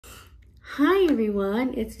Hi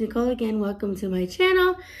everyone, it's Nicole again. Welcome to my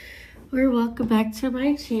channel, or welcome back to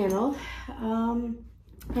my channel. I'm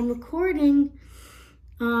recording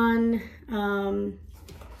on,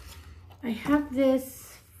 I have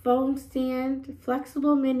this phone stand,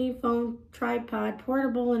 flexible mini phone tripod,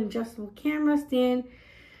 portable and adjustable camera stand,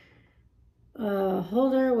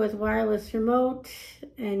 holder with wireless remote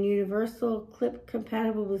and universal clip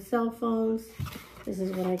compatible with cell phones. This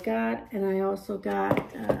is what I got. And I also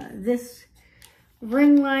got this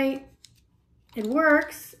ring light. It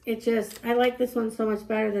works. I like this one so much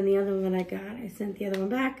better than the other one that I got. I sent the other one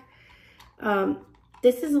back.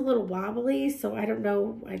 This is a little wobbly, so I don't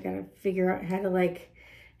know. I gotta figure out how to like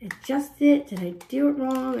adjust it. Did I do it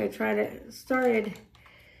wrong? I started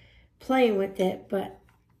playing with it, but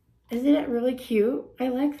isn't it really cute? I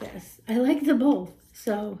like this. I like them both.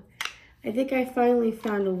 So I think I finally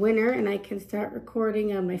found a winner and I can start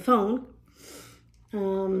recording on my phone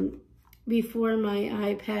before my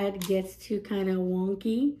iPad gets too kind of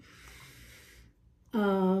wonky.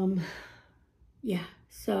 Yeah,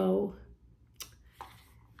 so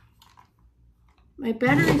my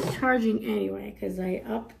battery's charging anyway because I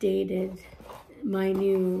updated my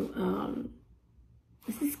new,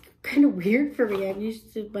 this is kind of weird for me. I'm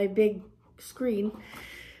used to my big screen.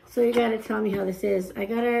 So you gotta tell me how this is. I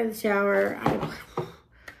got out of the shower. I'm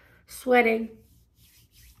sweating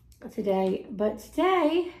today. But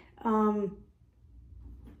today,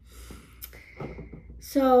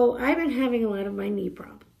 so I've been having a lot of my knee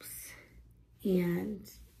problems. And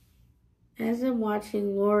as I'm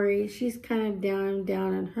watching Lori, she's kind of down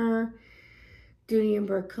on her Dooney and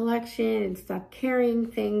Burke collection and stop carrying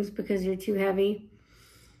things because they're too heavy.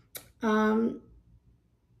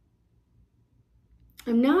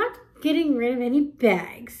 I'm not getting rid of any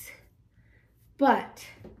bags, but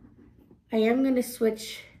I am going to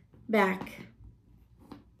switch back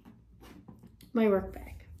my work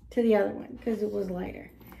bag to the other one because it was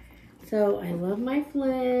lighter. So I love my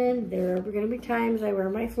Flynn. There are going to be times I wear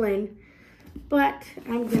my Flynn, but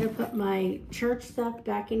I'm going to put my church stuff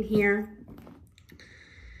back in here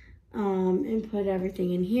and put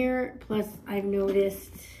everything in here. Plus, I've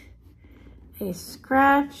noticed a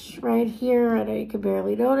scratch right here. I know you can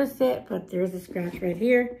barely notice it, but there's a scratch right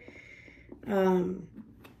here. And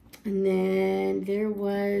then there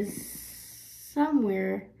was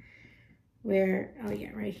somewhere where, oh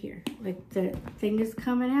yeah, right here. Like the thing is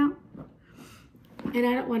coming out. And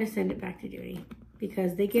I don't want to send it back to Dooney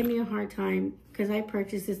because they give me a hard time because I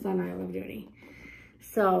purchased this on I Love Dooney.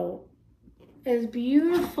 So as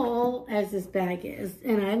beautiful as this bag is,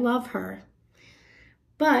 and I love her,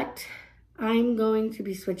 but I'm going to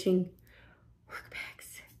be switching work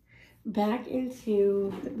bags back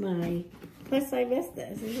into my, plus I missed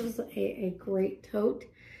this. This was a great tote.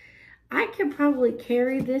 I could probably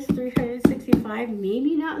carry this 365,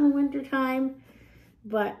 maybe not in the winter time,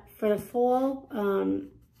 but for the fall,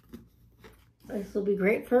 this will be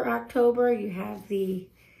great for October. You have the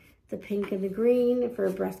pink and the green for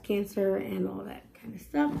breast cancer and all that kind of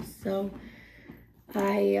stuff. So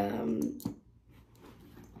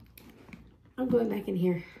I'm going back in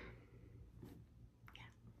here. Yeah.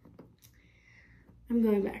 I'm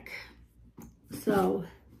going back. So,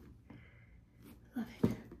 love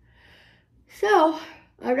it. So,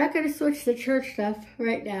 I'm not going to switch the church stuff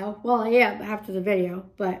right now. Well, I am after the video,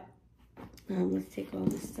 but let's take all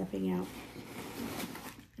this stuffing out.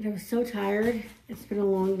 And I was so tired. It's been a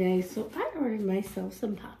long day, so I ordered myself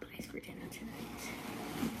some Popeyes for dinner tonight.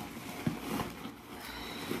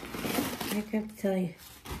 I have to tell you,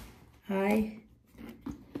 I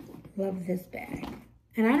love this bag.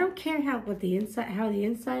 And I don't care how the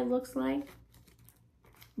inside looks like,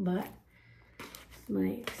 but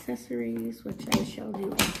my accessories, which I shall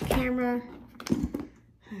do off camera.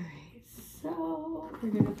 Alright, so we're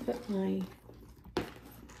gonna put my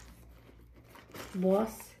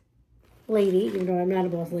boss lady, even though I'm not a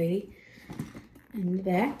boss lady, in the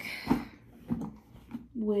back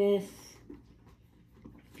with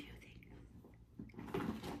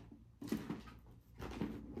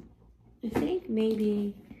I think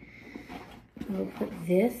maybe I'll put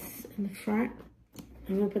this in the front.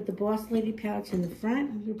 I'm going to put the Boss Lady pouch in the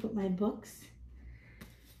front. I'm going to put my books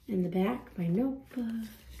in the back, my notebook.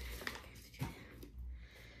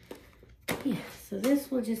 Yeah, so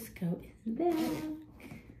this will just go in the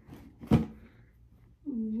back.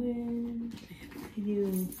 When I have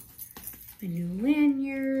my new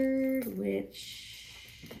lanyard, which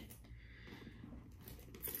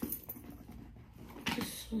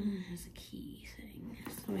this one has a key thing.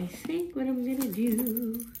 So I think what I'm gonna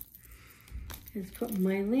do is put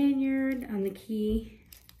my lanyard on the key.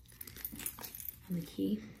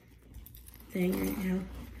 thing right now.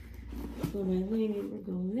 So my lanyard will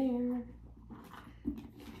go there.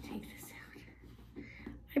 Take this out.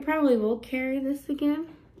 I probably will carry this again.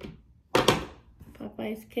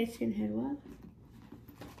 Popeye's Kitchen had what?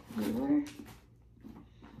 Water.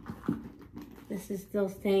 This is still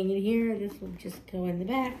staying in here. This will just go in the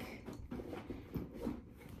back.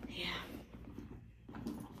 Yeah.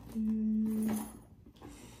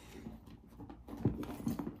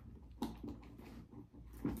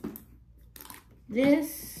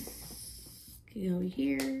 This can go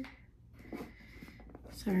here.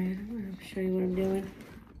 Sorry, I don't want to show you what I'm doing.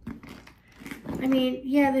 I mean,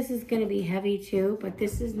 yeah, this is going to be heavy too, but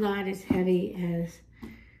this is not as heavy as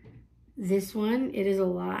this one. It is a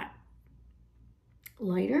lot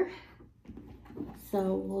lighter.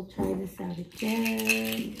 So we'll try this out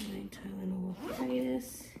again. My Tylenol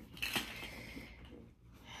arthritis.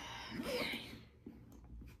 Okay.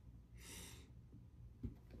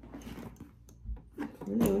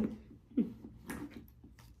 We're doing.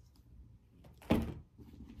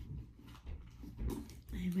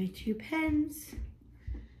 I have my 2 pens.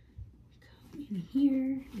 Go in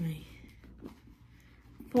here. My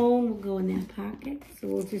phone will go in that pocket. So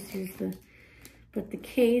we'll just use the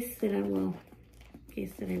case that I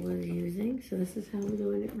was using. So this is how I'm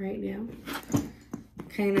doing it right now.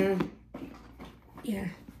 Kind of, yeah.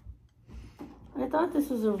 I thought this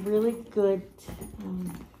was a really good,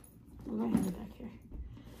 what do I have back here?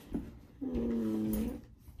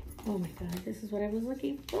 Oh my God, this is what I was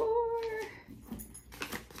looking for.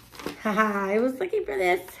 Haha, I was looking for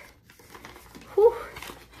this. Whew.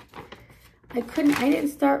 I didn't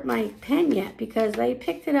start my pen yet because I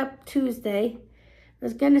picked it up Tuesday. I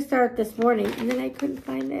was going to start this morning and then I couldn't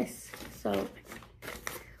find this. So,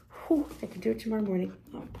 whew, I could do it tomorrow morning.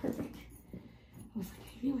 Oh, perfect. I was like,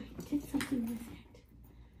 I knew I did something with it.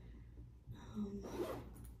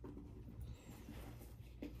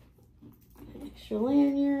 Extra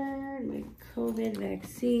lanyard, my COVID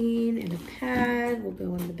vaccine, and a pad will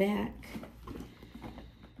go in the back.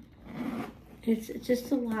 It's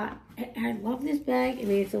just a lot. I love this bag. I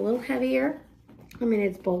mean, it's a little heavier. I mean,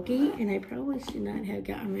 it's bulky, and I probably should not have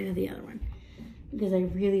gotten rid of the other one because I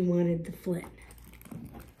really wanted the Flint.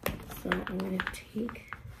 So I'm going to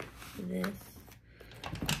take this,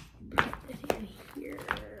 put it in here,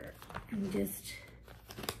 and just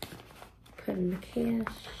put in the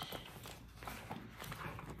cash.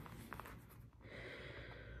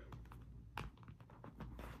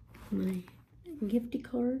 My gifty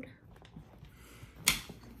card.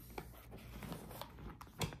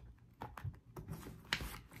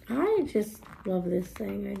 I just love this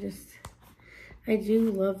thing. I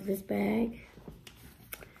do love this bag.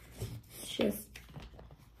 It's just,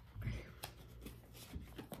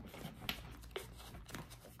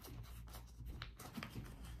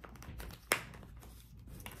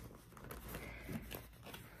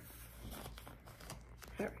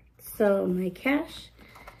 all right, so my cash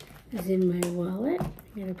is in my wallet.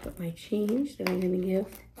 I'm gonna put my change that I'm gonna give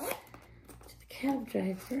to the cab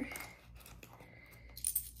driver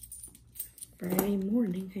Friday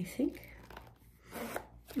morning, I think.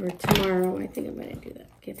 Or tomorrow, I think I'm gonna do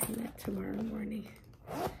that. Give him that tomorrow morning.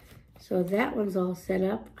 So that one's all set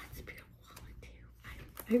up. Oh, it's a beautiful wallet too.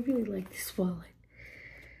 I really like this wallet.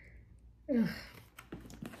 Ugh.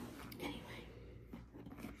 Anyway.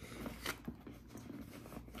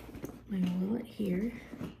 My wallet here.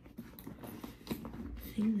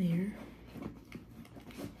 Thing there.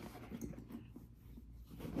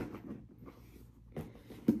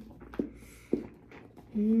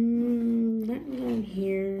 Not down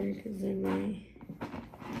here because then my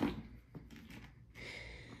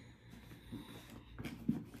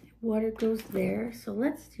water goes there. So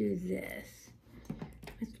let's do this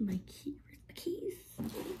with my keys. The keys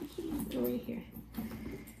are right here.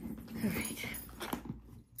 All right.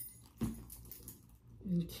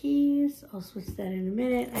 And keys. I'll switch that in a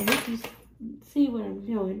minute. I hope you see what I'm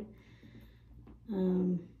doing.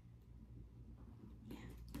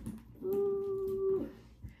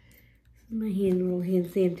 My little hand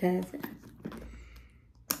sanitizer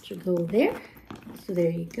should go there. So there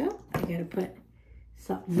you go. I gotta put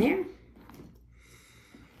something there.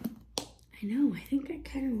 I know, I think I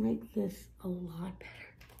kind of like this a lot better.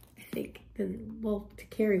 I think, well, to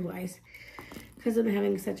carry wise, because I'm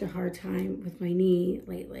having such a hard time with my knee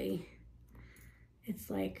lately. It's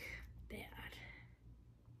like bad.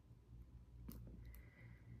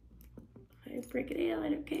 If I break a nail, I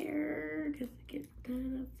don't care because I get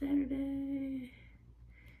done on Saturday.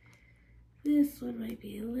 This one might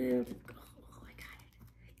be a little difficult. Oh, I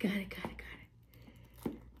got it.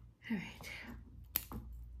 All right.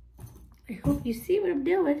 I hope you see what I'm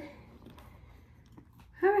doing.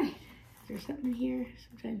 All right, is there something in here?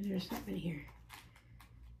 Sometimes there's something in here.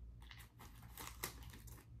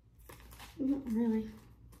 Not really.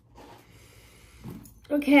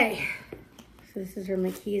 Okay, so this is where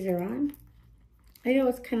my keys are on. I know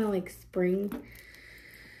it's kind of like spring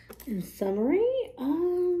and summery.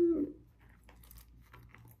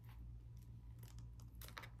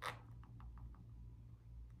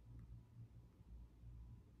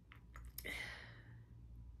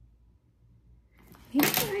 Maybe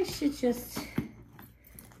I should just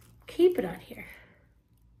keep it on here.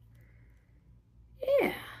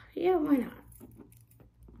 Yeah, why not?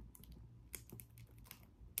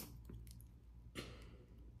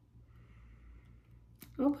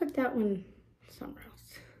 I'll put that one somewhere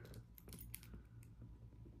else.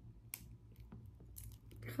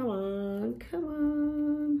 Come on, come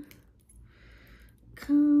on.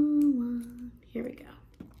 Come on. Here we go.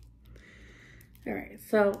 All right,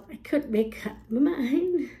 so I couldn't make up my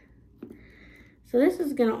mind. So this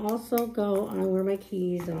is gonna also go on where my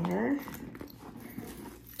keys are.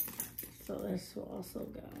 So this will also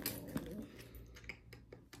go.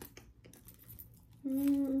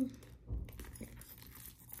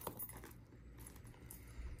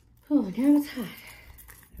 Oh, now it's hot.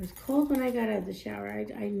 It was cold when I got out of the shower.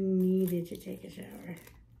 I needed to take a shower.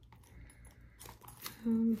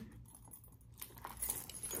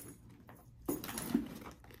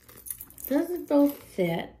 Doesn't both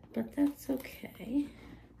fit, but that's okay.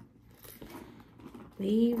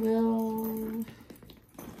 We will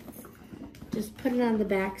just put it on the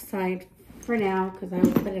back side for now because I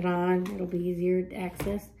will put it on. It'll be easier to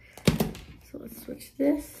access. So let's switch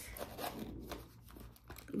this.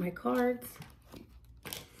 My cards.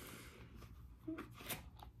 Go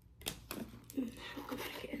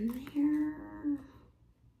back in here.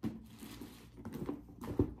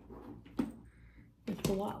 With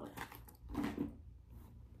the wallet.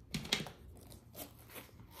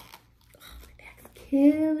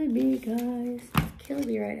 Killing me, guys. It's killing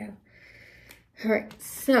me right now. All right,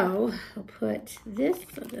 so I'll put this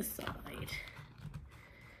on this side.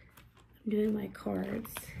 I'm doing my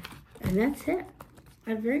cards, and that's it.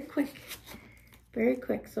 I'm very quick, very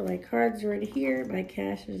quick. So my cards are in here, my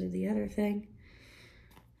cash is in the other thing,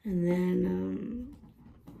 and then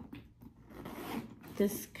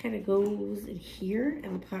this kind of goes in here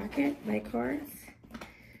in the pocket, my cards.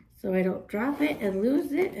 So I don't drop it and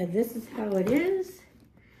lose it, and this is how it is.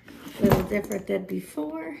 A little different than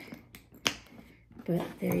before, but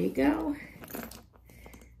there you go.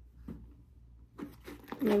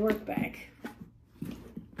 My work bag.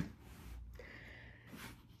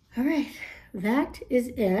 All right, that is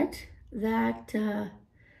it. That, I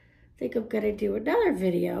think I'm gonna do another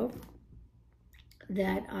video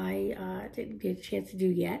that I didn't get a chance to do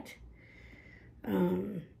yet.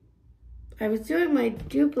 I was doing my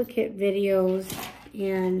duplicate videos,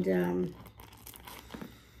 and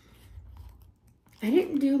I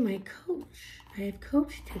didn't do my Coach. I have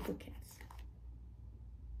Coach duplicates.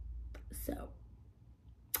 So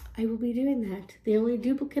I will be doing that. The only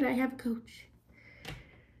duplicate I have, Coach.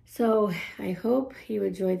 So I hope you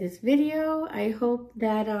enjoyed this video. I hope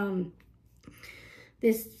that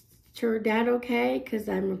this turned out okay, because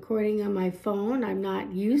I'm recording on my phone. I'm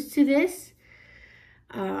not used to this.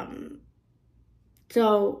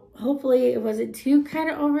 So hopefully it wasn't too kind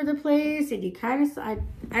of over the place, and you kind of, I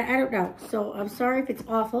don't know. So I'm sorry if it's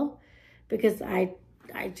awful, because I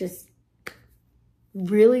just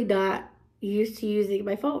really not used to using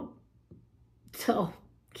my phone. So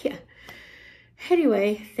yeah.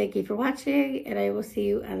 Anyway, thank you for watching, and I will see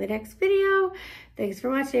you on the next video. Thanks for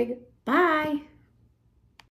watching. Bye.